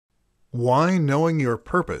Why knowing your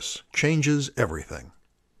purpose changes everything.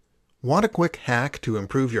 Want a quick hack to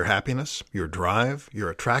improve your happiness, your drive, your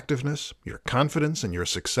attractiveness, your confidence, and your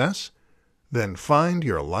success? Then find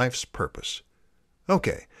your life's purpose.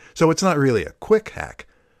 Okay, so it's not really a quick hack.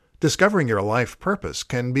 Discovering your life purpose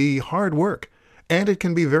can be hard work, and it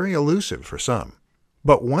can be very elusive for some.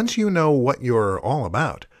 But once you know what you're all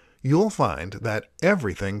about, you'll find that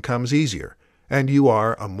everything comes easier, and you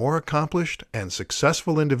are a more accomplished and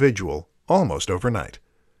successful individual almost overnight.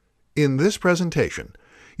 In this presentation,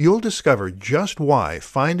 you'll discover just why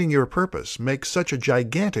finding your purpose makes such a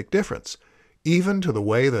gigantic difference, even to the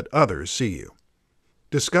way that others see you.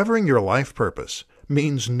 Discovering your life purpose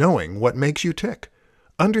means knowing what makes you tick,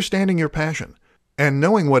 understanding your passion, and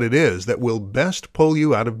knowing what it is that will best pull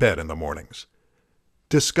you out of bed in the mornings.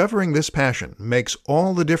 Discovering this passion makes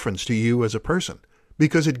all the difference to you as a person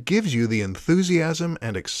because it gives you the enthusiasm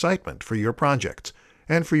and excitement for your projects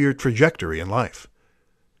and for your trajectory in life.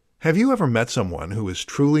 Have you ever met someone who is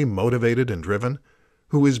truly motivated and driven,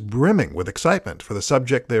 who is brimming with excitement for the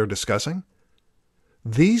subject they are discussing?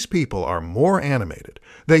 These people are more animated,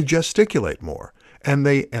 they gesticulate more, and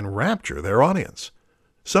they enrapture their audience.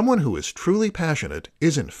 Someone who is truly passionate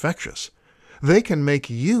is infectious. They can make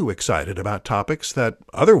you excited about topics that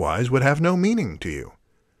otherwise would have no meaning to you.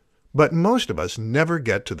 But most of us never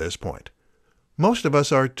get to this point. Most of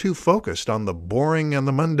us are too focused on the boring and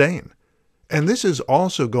the mundane. And this is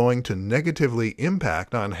also going to negatively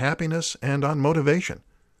impact on happiness and on motivation.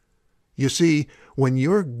 You see, when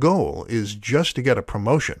your goal is just to get a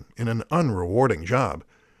promotion in an unrewarding job,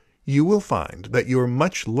 you will find that you're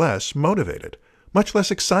much less motivated, much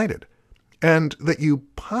less excited, and that you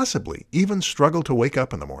possibly even struggle to wake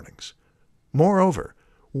up in the mornings. Moreover,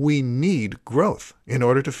 we need growth in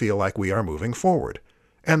order to feel like we are moving forward,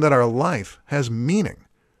 and that our life has meaning.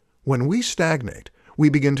 When we stagnate, we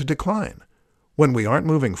begin to decline. When we aren't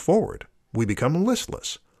moving forward, we become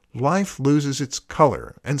listless. Life loses its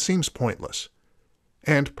color and seems pointless.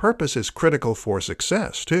 And purpose is critical for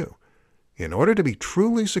success, too. In order to be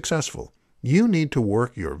truly successful, you need to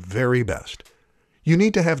work your very best. You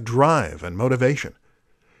need to have drive and motivation.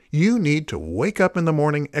 You need to wake up in the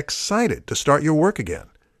morning excited to start your work again.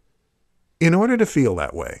 In order to feel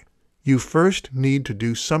that way, you first need to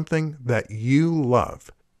do something that you love,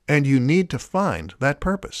 and you need to find that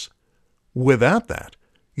purpose. Without that,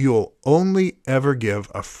 you'll only ever give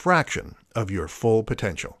a fraction of your full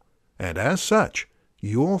potential, and as such,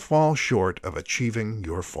 you'll fall short of achieving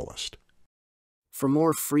your fullest. For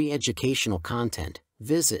more free educational content,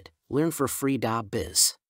 visit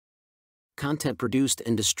learnforfree.biz. Content produced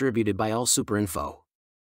and distributed by AllSuperInfo.